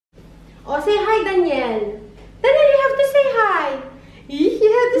Oh, say hi, Daniel. Daniel, you have to say hi. You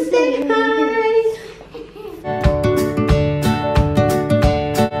have to say hi.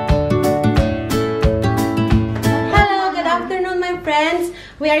 Hello, good afternoon, my friends.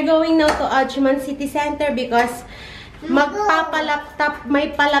 We are going now to Ajuman City Center because magpapalaptop,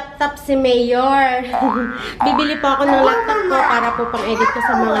 may palaptop si Mayor. Bibili po ako ng laptop ko para po pang-edit ko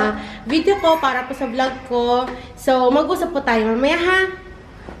sa mga video ko, para po sa vlog ko. So, mag-usap po tayo mamaya, ha?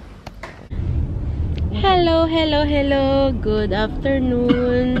 Hello, hello, hello. Good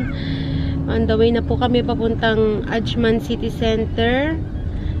afternoon. On the way na po kami papuntang Ajuman City Center.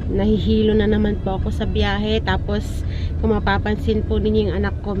 Nahihilo na naman po ako sa biyahe. Tapos, kung mapapansin po ninyo yung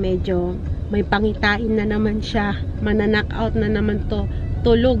anak ko, medyo may pangitain na naman siya. Mananockout na naman to.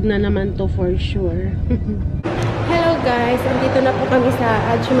 Tulog na naman to for sure. Hello guys, andito na po kami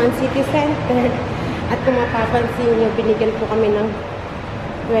sa Ajuman City Center. At kung mapapansin nyo, binigyan po kami ng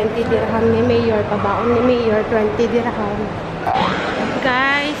 20 dirham ni Mayor. Pabaon ni Mayor, 20 dirham.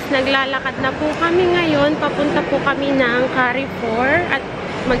 Guys, naglalakad na po kami ngayon. Papunta po kami ng Carrefour. At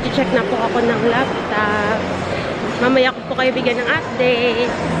mag-check na po ako ng laptop. Mamaya ko po kayo bigyan ng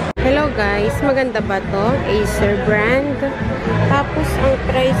update. Hello guys, maganda ba to? Acer brand. Tapos ang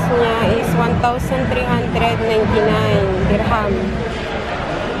price niya is 1,399 dirham.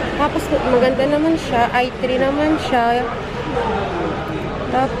 Tapos maganda naman siya. i3 naman siya.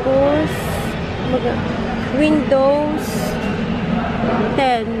 Tapos Windows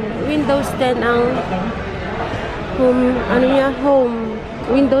 10. Windows 10 ang home, ano niya, home.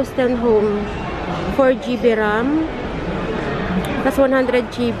 Windows 10 home. 4GB RAM. Tapos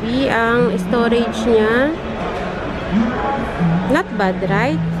 100GB ang storage niya. Not bad,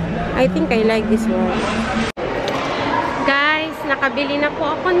 right? I think I like this one. Guys, nakabili na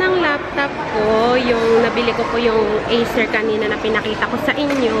po ako ng laptop ko. Yung nabili ko po yung Acer kanina na pinakita ko sa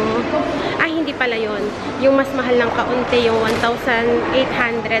inyo. Ay, hindi pala yun. Yung mas mahal ng kaunti, yung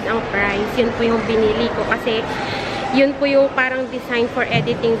 1,800 ang price. Yun po yung binili ko kasi yun po yung parang design for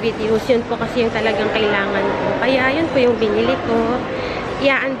editing videos. Yun po kasi yung talagang kailangan ko. Kaya yun po yung binili ko.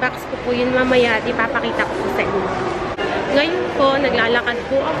 I-unbox ko po yun mamaya at ipapakita ko po sa inyo. Ngayon po, naglalakad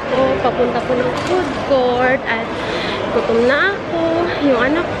po ako. Papunta po ng food court. At gutom na ako. Yung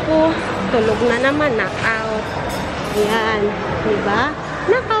anak ko, tulog na naman. Knockout. Ayan. Diba?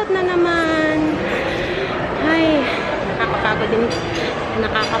 Knockout na naman. Ay, nakakapagod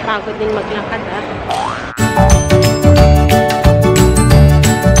din maglakad ah.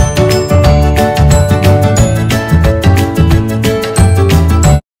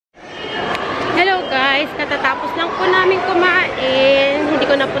 Katatapos lang po namin kumain. Hindi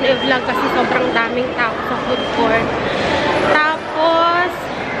ko na po na-vlog kasi sobrang daming tao sa food court. Tapos,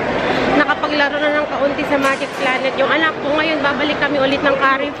 nakapaglaro na ng kaunti sa Magic Planet. Yung anak ko ngayon, babalik kami ulit ng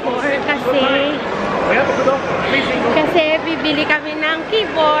Carrefour kasi bibili kami ng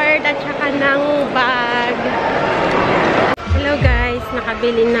keyboard at saka ng bag. Hello guys,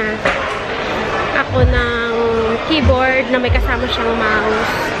 nakabili na ako ng keyboard na may kasama siyang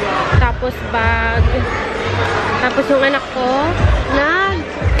mouse. Tapos bag. Tapos yung anak ko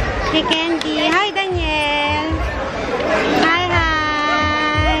nag-candy. Hi Daniel! Hi,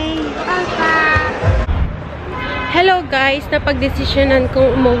 hi! Papa! Hello guys! Napag-desisyonan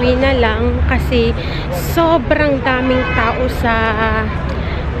kong umuwi na lang kasi sobrang daming tao sa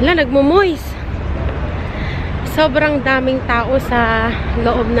nagmo-moist. Sobrang daming tao sa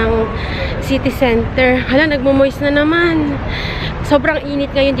loob ng city center. Hala, nagmo-moist na naman. Sobrang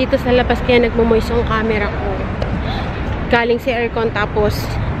init ngayon dito sa labas kaya nagmo-moist yung camera ko. Galing si aircon tapos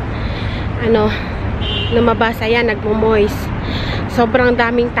lumabas, ayan, nagmo-moist. Sobrang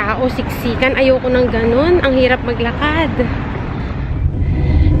daming tao, siksikan. Ayoko ng ganun. Ang hirap maglakad.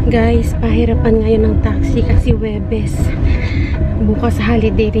 Guys, pahirapan ngayon ng taxi kasi Webes. Bukas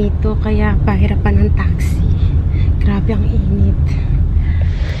holiday rito kaya pahirapan ng taxi. Grabe ang init.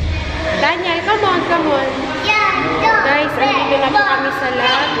 Daniel, come on, come on. Guys, andito na po kami sa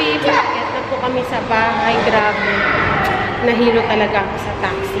lobby. Bakit na po kami sa bahay. Grabe. Nahilo talaga ako sa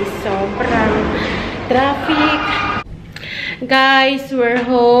taxi. Sobrang traffic. Guys, we're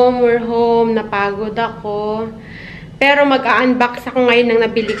home. We're home. Napagod ako. Pero mag-unbox ako ngayon ng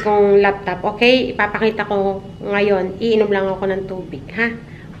nabili kong laptop. Okay? Ipapakita ko ngayon. Iinom lang ako ng tubig. Ha?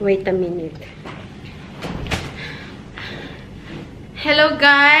 Wait a minute. Hello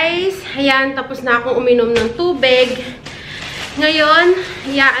guys! Ayan, tapos na akong uminom ng tubig. Ngayon,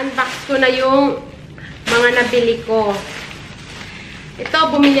 i-unbox ko na yung mga nabili ko. Ito,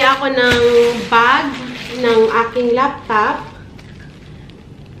 bumili ako ng bag ng aking laptop.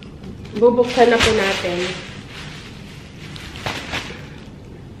 Bubuksan na po natin.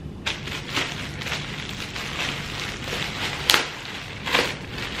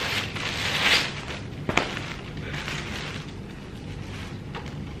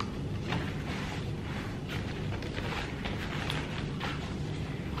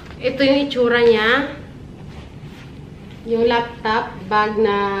 ito yung itsura niya. Yung laptop bag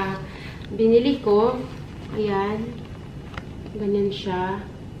na binili ko. Ayan. Ganyan siya.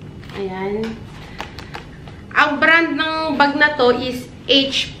 Ayan. Ang brand ng bag na to is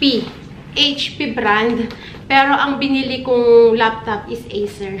HP. HP brand. Pero ang binili kong laptop is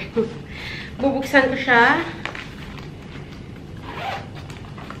Acer. Bubuksan ko siya.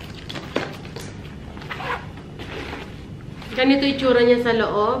 Ganito yung itsura niya sa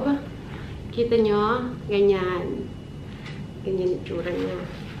loob. Kita nyo? Ganyan. Ganyan yung itsura niya.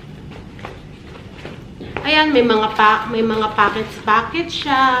 Ayan, may mga packets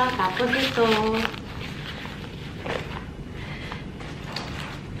siya. Tapos ito.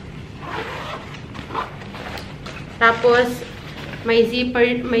 Tapos may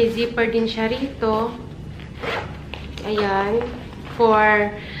zipper din siya rito. Ayan, for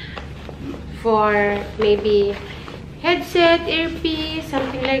maybe headset, earpiece,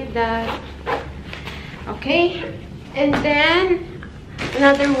 something like that. Okay? And then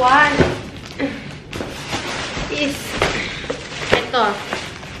another one is ito.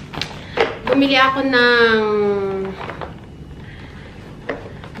 Bumili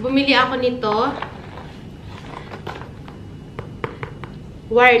ako nito.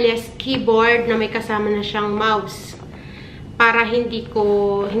 Wireless keyboard na may kasama na siyang mouse. Para hindi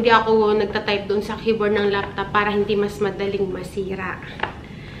ako nagta-type doon sa keyboard ng laptop para hindi mas madaling masira.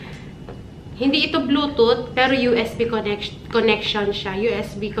 Hindi ito Bluetooth, pero USB connection siya.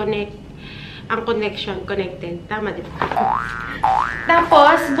 USB ang connection, connected. Tama, di ba?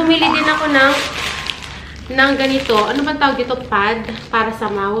 Tapos, bumili din ako ng ganito. Ano ba tawag dito? Pad para sa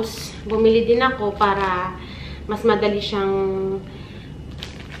mouse. Bumili din ako para mas madali siyang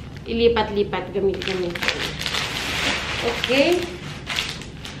ilipat-lipat, gamit-gamit. Okay.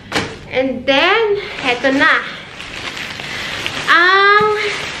 And then, eto na. Ang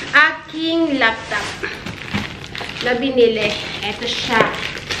aking laptop na binili. Eto siya.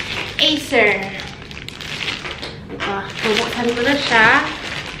 Acer. Ito. Bubuksan ko na siya.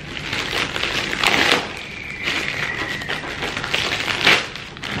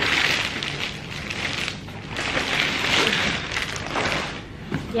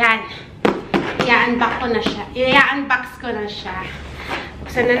 Yan. I-unbox ko na siya.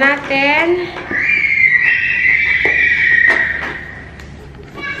 Buksan na natin.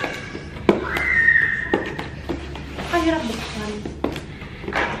 Kahirap buksan.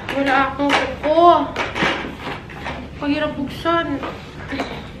 Wala akong kuko. Kahirap buksan.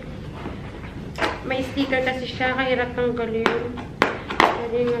 May sticker kasi siya. Kahirap tanggalin.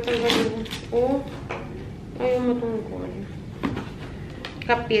 Pwede nga tanggalin. Oh. Ayaw matanggal.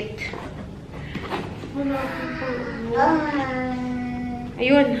 Kapit. Wala akong tanggalin.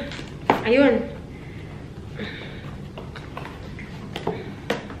 Ayun. Ayun.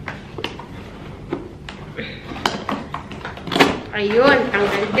 Ayun,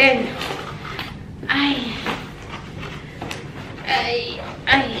 tanggal din. Ay.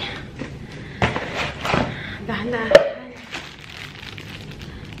 Dahan-dahan.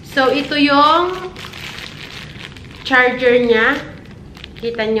 So, ito yung charger niya.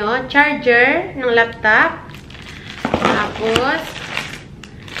 Kita nyo? Charger ng laptop. Tapos,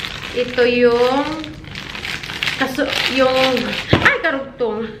 ito yung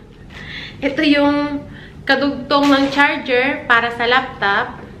karugtong. Ito yung kadugtong ng charger para sa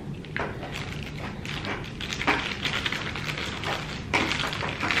laptop.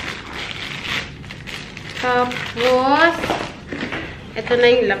 Tapos, ito na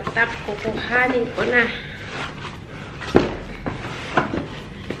yung laptop. Kukuhanin ko na.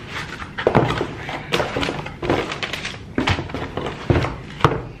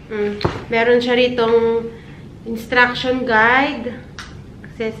 Meron siya ritong instruction guide.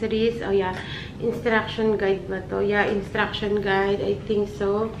 Accessories. Oh, yeah. Instruction guide ba to? Yeah, instruction guide. I think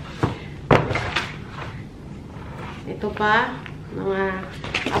so. Ito pa. Mga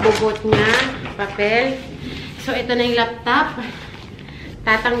abobot niya. Papel. So, ito na yung laptop.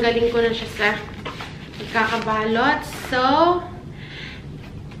 Tatanggalin ko na siya sa ikakabalot. So,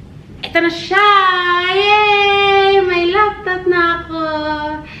 ito na siya! Yay! May laptop na ako!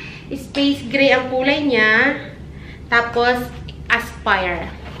 Space gray ang kulay niya. Tapos,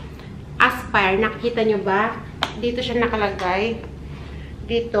 Aspire. Aspire. Nakikita nyo ba? Dito siya nakalagay.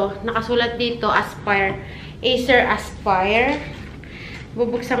 Dito. Nakasulat dito, Aspire. Acer Aspire.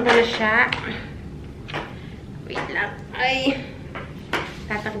 Bubuksan ko na siya. Wait lang. Ay.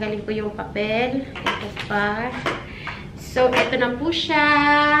 Tatanggalin ko yung papel. Ito pa. So, ito na po siya.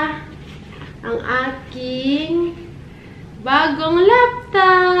 Ang aking bagong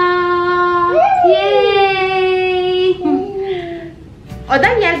laptop! Yay! Oh,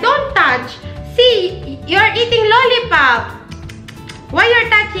 Daniel, don't touch. See, you're eating lollipop. Why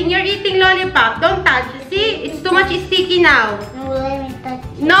you're touching? You're eating lollipop. Don't touch. See, it's too much sticky now. No, let me touch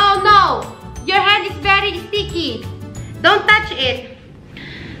it. No, no. Your hand is very sticky. Don't touch it.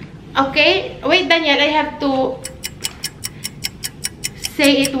 Okay? Wait, Daniel, I have to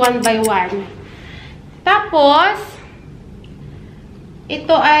say it one by one. Tapos,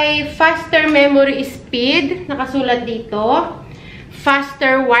 ito ay faster memory speed. Nakasulat dito.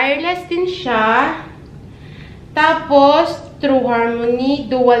 Faster wireless din siya. Tapos, True Harmony,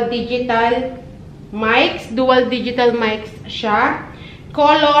 dual digital mics siya.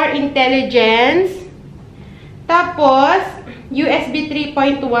 Color intelligence. Tapos, USB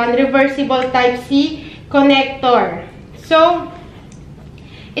 3.1 reversible Type-C connector. So,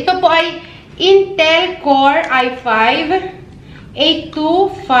 ito po ay Intel Core i5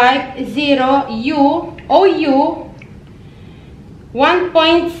 8250U OU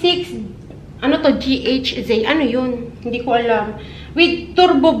 1.6 ano to, GHZ. Ano yun? Hindi ko alam. With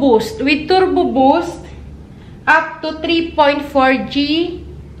turbo boost. With turbo boost up to 3.4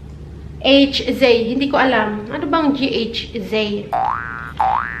 GHZ. Hindi ko alam. Ano bang GHZ?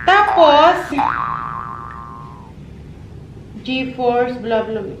 Tapos, GeForce, blah,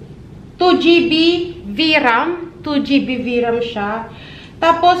 blah. 2GB VRAM. 2GB VRAM siya.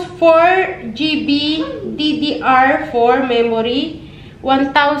 Tapos, 4GB DDR4 memory.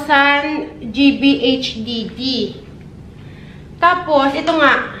 1000 GB HDD. Tapos, ito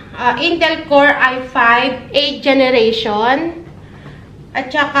nga, Intel Core i5 8th generation.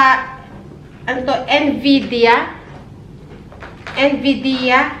 At saka, ano to, NVIDIA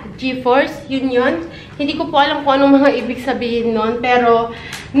GeForce, yun. Hindi ko po alam kung anong mga ibig sabihin nun. Pero,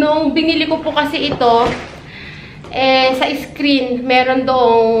 nung binili ko po kasi ito, sa screen, meron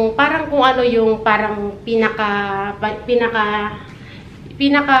doong, parang kung ano yung, parang pinaka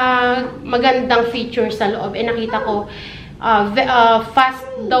magandang feature sa loob. Nakita ko, fast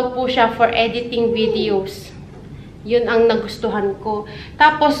daw po siya for editing videos. Yun ang nagustuhan ko.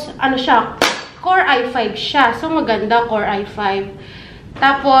 Tapos, ano siya, Core i5 siya. So, maganda, Core i5.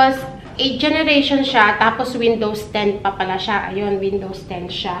 Tapos, 8th generation siya. Tapos, Windows 10 pa pala siya. Ayun, Windows 10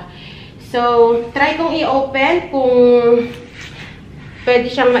 siya. So, try kong i-open kung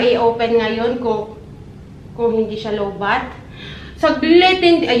pwede siyang ma-i-open ngayon kung hindi siya low-bat. Saglit,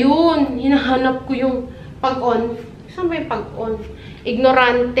 ayun, hinahanap ko yung pag-on. Saan ba yung pag-on?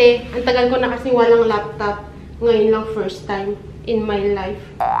 Ignorante. Ang tagal ko na kasi walang laptop. Ngayon lang, first time in my life.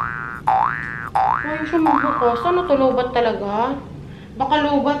 Ayun siya magbukas. Ano to, lobat talaga? Baka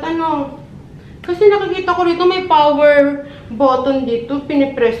lobat, ano? Kasi nakikita ko rito may power button dito.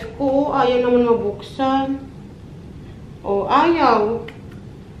 Pinipress ko. Ayaw naman mabuksan. Oh, ayaw.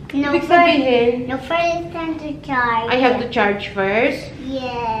 Ibig sabihin, no, first time to charge. I have to charge first?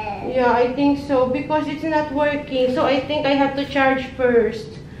 Yes. Yeah, I think so. Because it's not working. So, I think I have to charge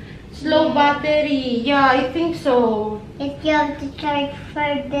first. Slow battery. Yeah, I think so. If you have to charge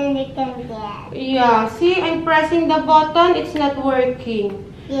first, then you can get. Yeah. See, I'm pressing the button. It's not working.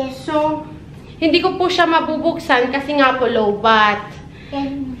 Yes. So, hindi ko po siya mabubuksan kasi nga po low bat.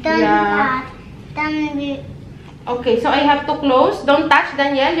 Okay, so I have to close. Don't touch,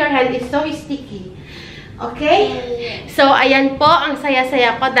 Daniel. Your hand is so sticky. Okay? So, ayan po. Ang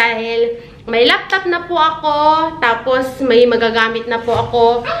saya-saya ko dahil may laptop na po ako. Tapos, may magagamit na po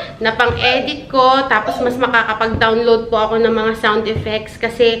ako na pang-edit ko. Tapos, mas makakapag-download po ako ng mga sound effects.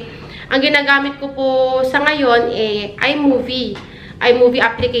 Kasi, ang ginagamit ko po sa ngayon, iMovie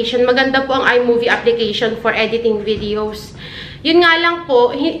application. Maganda po ang iMovie application for editing videos. Yun nga lang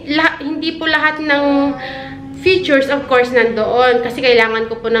po, hindi po lahat ng features, of course, nandoon. Kasi kailangan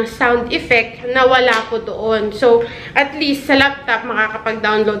ko po ng sound effect na wala po doon. So, at least sa laptop,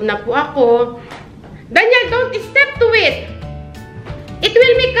 makakapag-download na po ako. Daniel, don't step to it! It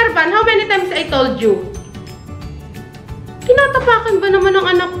will make carbon. How many times I told you? Tinatapakan ba naman ng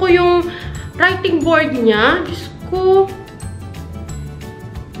anak ko yung writing board niya? Diyos ko.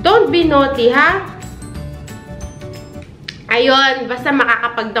 Don't be naughty, ha? Ayun, basta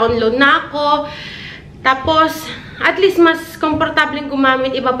makakapag-download na ako. Tapos, at least mas komportableng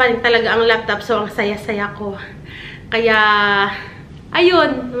gumamit. Iba pa rin talaga ang laptop. So, ang saya-saya ko. Kaya,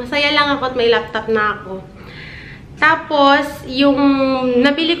 ayun. Masaya lang ako at may laptop na ako. Tapos, yung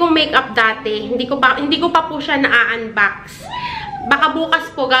nabili kong makeup dati, hindi ko pa po siya na-unbox. Baka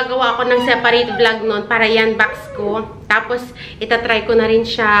bukas po gagawa ako ng separate vlog nun para i-unbox ko. Tapos, itatry ko na rin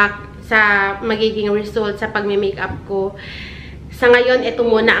siya sa magiging result sa pagme-makeup ko. Sa ngayon, ito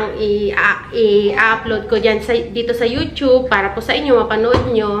muna ang i-upload ko dyan dito sa YouTube para po sa inyo, mapanood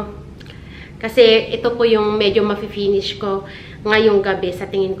nyo. Kasi ito po yung medyo mafi-finish ko. ngayong gabi, sa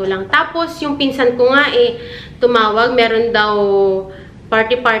tingin ko lang. Tapos, yung pinsan ko nga tumawag, meron daw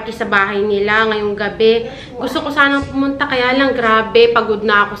party-party sa bahay nila ngayong gabi. Gusto ko sanang pumunta, kaya lang grabe, pagod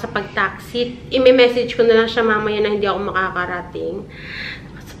na ako sa pag-taxi. I-message ko na lang siya mamaya na hindi ako makakarating.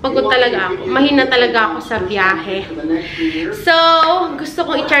 Pagod talaga ako. Mahina talaga ako sa biyahe. So, gusto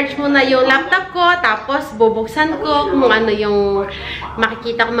kong i-charge muna yung laptop ko. Tapos, bubuksan ko kung ano yung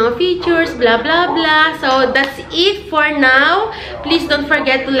makikita ko mga features, blah, blah, blah. So, that's it for now. Please don't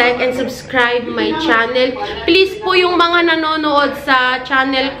forget to like and subscribe my channel. Please po yung mga nanonood sa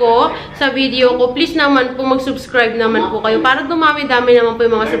channel ko, sa video ko, please naman po mag-subscribe naman po kayo. Para dumami-dami naman po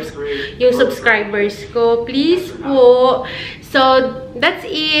yung mga subscribers ko. Please po. So, that's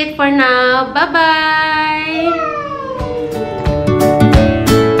it for now. Bye-bye!